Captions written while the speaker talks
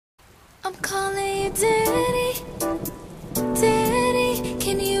I'm calling you daddy, daddy,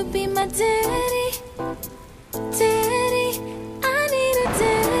 can you be my daddy? Daddy, I need a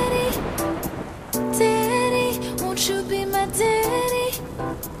daddy, daddy, won't you be my daddy?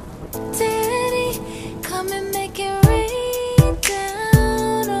 Daddy, come and make it rain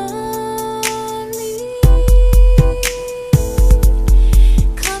down on me.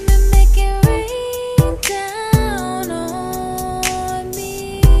 Come and make it rain down on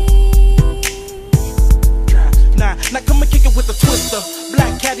me. Now come and kick it with a twister.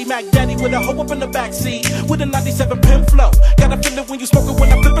 Black caddy, Mac daddy with a hoe up in the backseat with a 97 pin flow. Got a feeling when you smoke it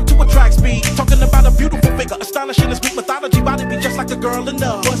when I flip it to a track speed. Talking about a beautiful figure, astonishing and sweet mythology. Body be just like a girl in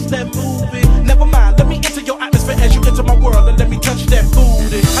love. What's that movie? Never mind, let me enter your atmosphere as you enter my world and let me touch that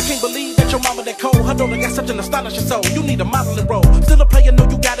booty. I can't believe that your mama that cold. Her daughter got such an astonishing soul. You need a modeling role. Still a player, know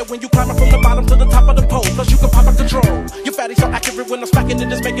you got it when you climbing from the bottom to the top of the pole. Plus you can pop a control. Your fatty so accurate when I'm smacking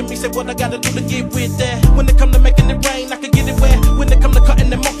it, it's making me say what I gotta do to get with that. When it come to making it rain, I can get it wet. When it come to cutting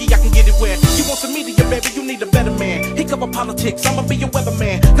the monkey, I can get it wet. You want some media, baby, you need a better man. He cover politics, I'ma be your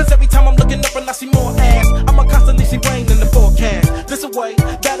weatherman. Cause every time I'm looking up and I see more ass, I'ma constantly see rain in the forecast. This away,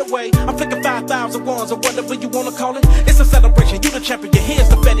 that away, I'm flicking 5,000 ones or whatever you wanna call it. It's a celebration, you the champion, here's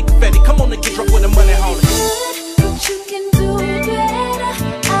the confetti, confetti. Come on and get drunk with the money, holy. But you can do better.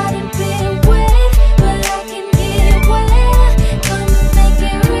 I done been wet, but I can get wet. Come and make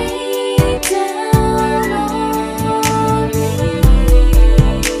it rain down on me.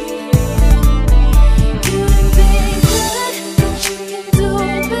 You done been good, but you can do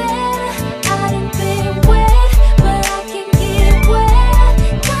better. I done been wet, but I can get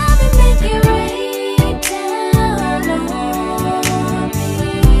wet. Come and make it rain down on me.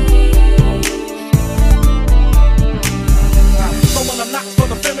 Throwing a knocks for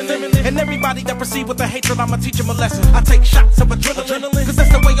the feminine. And everybody that perceive with the hatred, I'ma teach them a lesson. I take shots of adrenaline, cause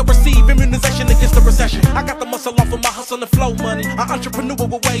that's the way I receive immunization against the recession. I got the muscle off of my hustle and flow money. I entrepreneur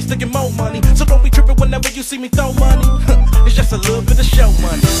with ways to get more money. So don't be tripping whenever you see me throw money. It's just a little bit of show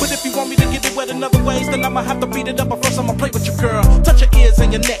money. But if you want me to get it wet in other ways, then I'ma have to beat it up. But first I'ma play with your girl. Touch your ears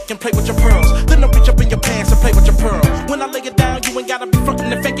and your neck and play with your pearls. Then I'll reach up in your pants and play with your pearl. When I lay it down, you ain't gotta be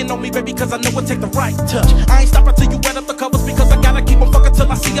frontin' and faking on me, baby, cause I know it take the right touch. I ain't stopping till you wet up the covers because I gotta keep on fucking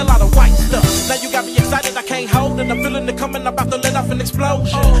till I see a lot of white stuff. Now you got me excited, I can't hold it. I'm feeling it coming, I'm about to let off an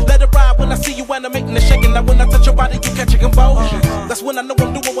explosion. Let it ride when I see you animating and shaking. Now when I touch your body, you catch a convulsion. That's when I know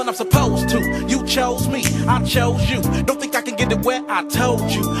I'm doing what I'm supposed to. You chose me, I chose you. Don't think I can get it wet, I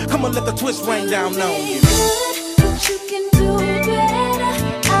told you. Come on, let the twist rain down on you. But you can do better.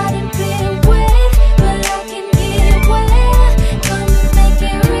 I done been wet, but I can get wet. Come and make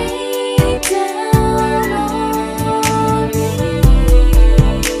it rain down on me.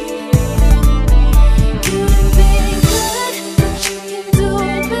 You done been good, but you can do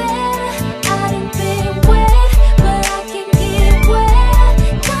better. I done been wet, but I can get wet.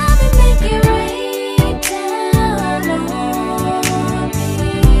 Come and make it rain down on me.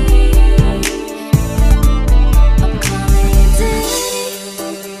 I'm calling you daddy,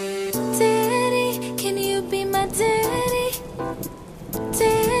 daddy, can you be my daddy?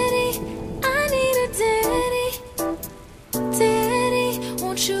 Daddy, I need a daddy, daddy,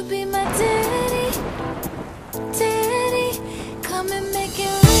 won't you be my daddy? Daddy, come and make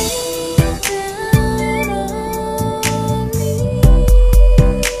it rain.